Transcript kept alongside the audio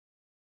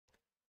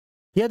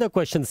Here the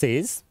question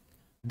says,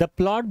 the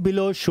plot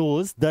below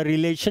shows the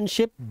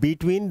relationship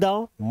between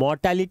the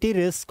mortality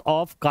risk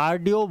of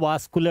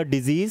cardiovascular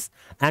disease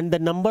and the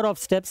number of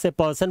steps a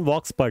person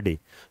walks per day.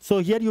 So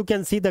here you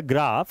can see the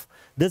graph.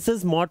 This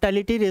is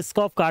mortality risk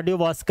of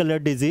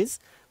cardiovascular disease.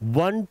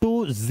 1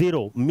 to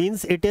 0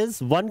 means it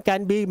is 1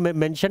 can be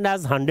mentioned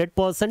as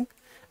 100%.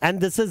 And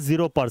this is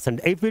 0%.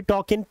 If we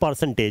talk in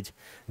percentage,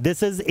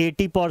 this is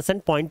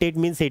 80%, 0.8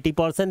 means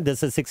 80%,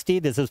 this is 60,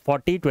 this is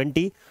 40,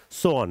 20,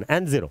 so on,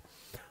 and 0.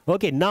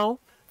 Okay, now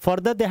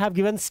further they have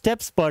given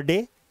steps per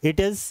day. It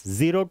is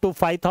 0 to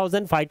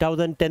 5,000,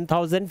 5,000,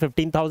 10,000,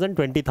 15,000,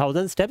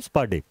 20,000 steps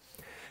per day.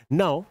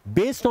 Now,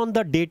 based on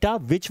the data,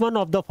 which one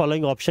of the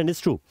following option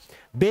is true?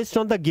 Based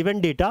on the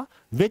given data,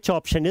 which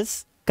option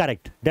is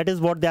correct? That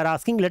is what they are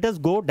asking. Let us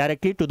go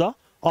directly to the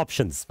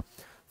options.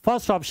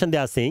 First option they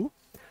are saying,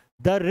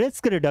 the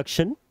risk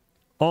reduction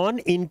on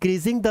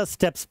increasing the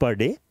steps per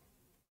day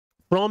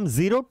from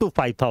 0 to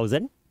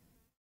 5,000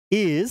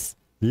 is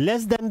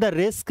less than the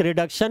risk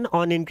reduction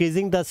on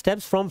increasing the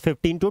steps from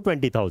 15 to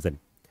 20,000.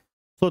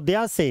 So they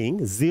are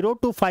saying 0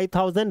 to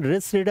 5,000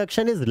 risk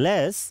reduction is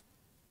less,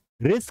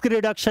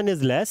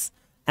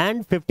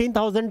 and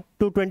 15,000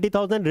 to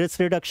 20,000 risk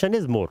reduction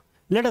is more.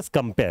 Let us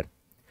compare.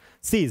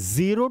 See,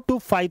 0 to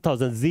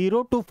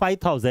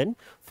 5,000,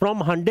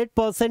 from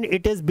 100%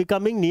 it is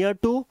becoming near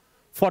to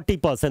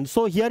 40%.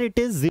 So here it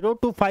is 0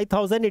 to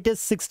 5,000, it is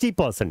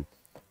 60%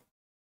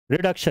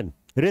 reduction.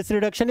 Risk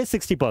reduction is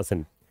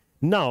 60%.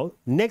 Now,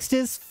 next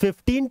is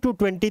 15 to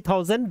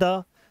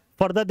 20,000.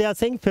 Further they are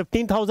saying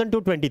 15,000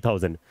 to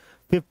 20,000.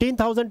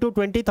 15,000 to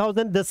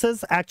 20,000, this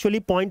is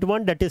actually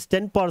 0.1, that is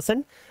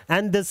 10%.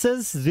 And this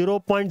is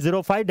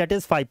 0.05, that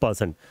is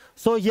 5%.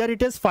 So here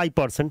it is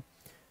 5%.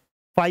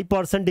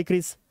 5%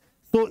 decrease.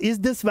 So is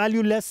this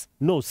value less?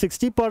 No,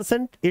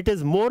 60%, it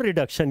is more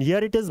reduction. Here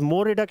it is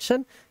more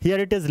reduction. Here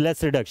it is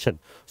less reduction.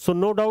 So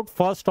no doubt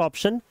first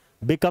option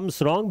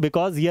becomes wrong,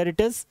 because here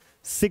it is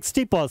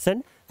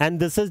 60% and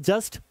this is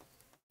just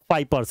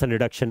 5%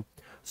 reduction.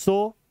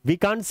 So we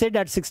can't say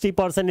that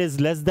 60% is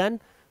less than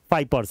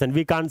 5%.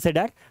 We can't say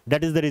that.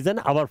 That is the reason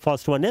our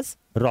first one is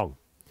wrong.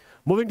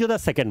 Moving to the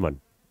second one.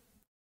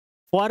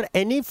 For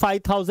any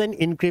 5,000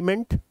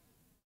 increment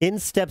in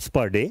steps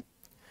per day,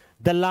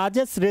 the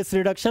largest risk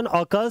reduction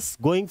occurs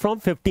going from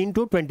 15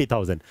 to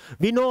 20,000.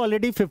 We know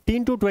already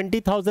 15 to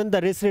 20,000,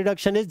 the risk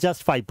reduction is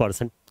just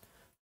 5%.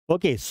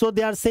 Okay, so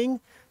they are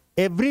saying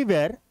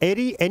everywhere,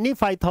 any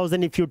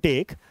 5,000 if you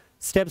take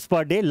steps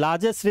per day,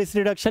 largest risk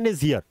reduction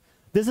is here.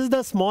 This is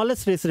the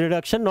smallest risk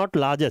reduction, not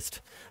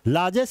largest.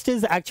 Largest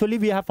is actually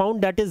we have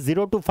found that is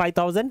 0 to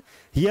 5,000.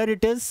 Here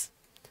it is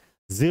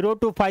 0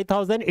 to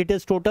 5,000, it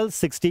is total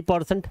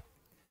 60%.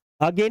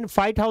 Again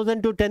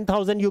 5,000 to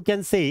 10,000 you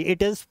can say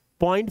it is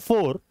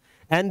 0.4,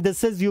 and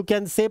this is you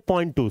can say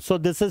 0.2. So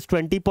this is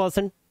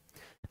 20%,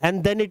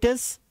 and then it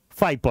is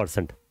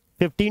 5%.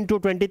 15 to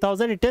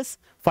 20,000 it is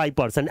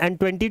 5%, and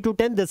 20 to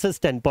 10 this is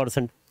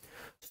 10%.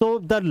 So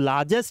the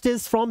largest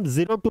is from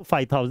 0 to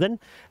 5,000,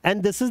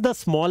 and this is the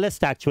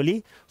smallest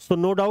actually. So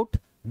no doubt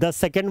the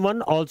second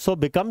one also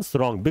becomes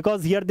wrong,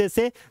 because here they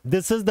say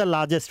this is the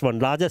largest one,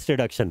 largest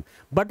reduction,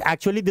 but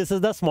actually this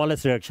is the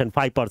smallest reduction,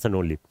 5%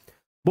 only.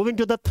 Moving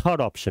to the third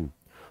option.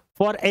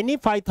 For any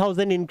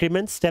 5,000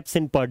 increment steps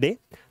in per day,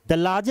 the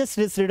largest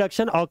risk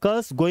reduction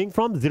occurs going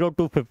from 0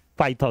 to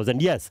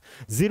 5,000. Yes,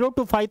 0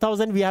 to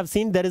 5,000 we have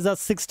seen there is a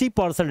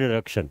 60%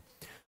 reduction.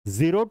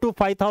 0 to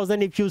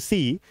 5,000 if you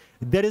see,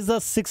 there is a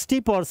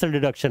 60%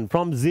 reduction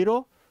from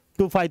 0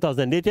 to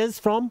 5,000. It is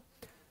from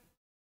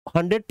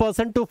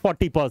 100% to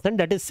 40%,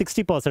 that is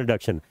 60%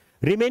 reduction.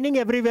 Remaining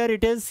everywhere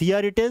it is, here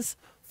it is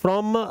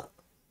from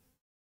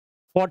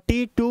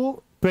 40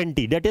 to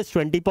 20, that is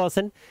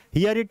 20%.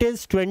 Here it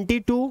is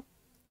 20 to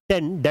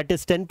 10, that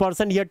is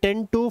 10%. Here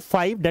 10 to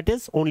 5, that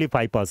is only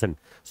 5%.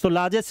 So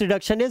largest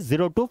reduction is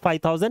 0 to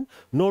 5,000.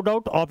 No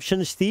doubt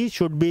option C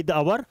should be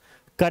our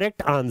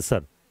correct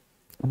answer.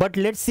 But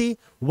let's see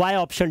why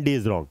option D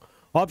is wrong.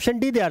 Option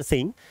D, they are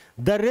saying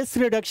the risk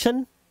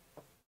reduction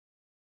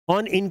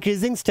on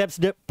increasing steps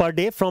per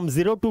day from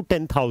 0 to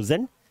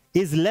 10,000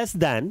 is less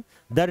than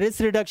the risk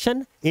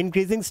reduction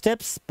increasing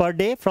steps per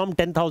day from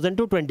 10,000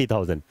 to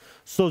 20,000.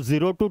 So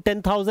 0 to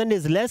 10,000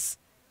 is less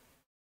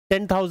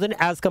 10,000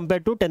 as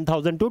compared to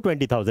 10,000 to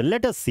 20,000.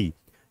 Let us see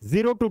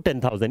 0 to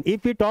 10,000.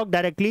 If we talk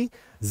directly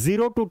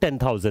 0 to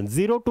 10,000,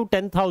 0 to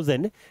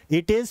 10,000,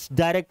 it is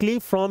directly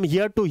from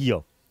here to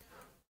here.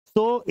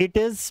 So it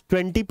is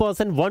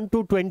 20%, 1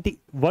 to 20,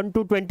 1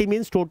 to 20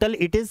 means total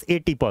it is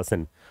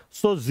 80%.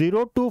 So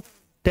 0 to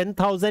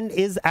 10,000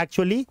 is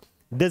actually,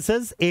 this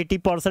is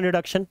 80%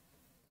 reduction.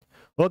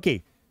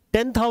 Okay,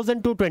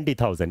 10,000 to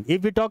 20,000.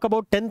 If we talk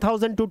about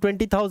 10,000 to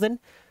 20,000,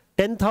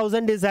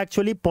 10,000 is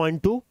actually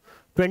 0.2,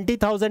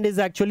 20,000 is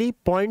actually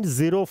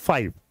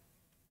 0.05.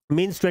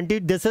 Means 20,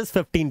 this is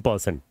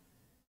 15%.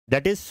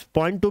 That is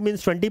 0.2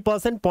 means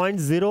 20%,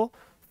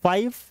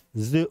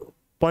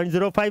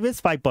 0.05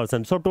 is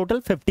 5%. So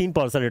total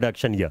 15%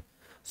 reduction here.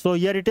 So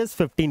here it is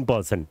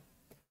 15%.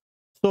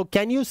 So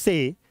can you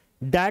say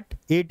that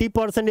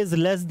 80% is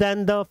less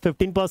than the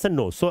 15%?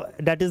 No. So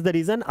that is the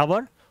reason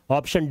our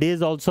option D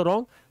is also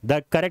wrong.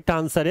 The correct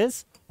answer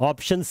is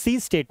option C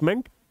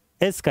statement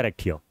is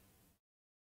correct here.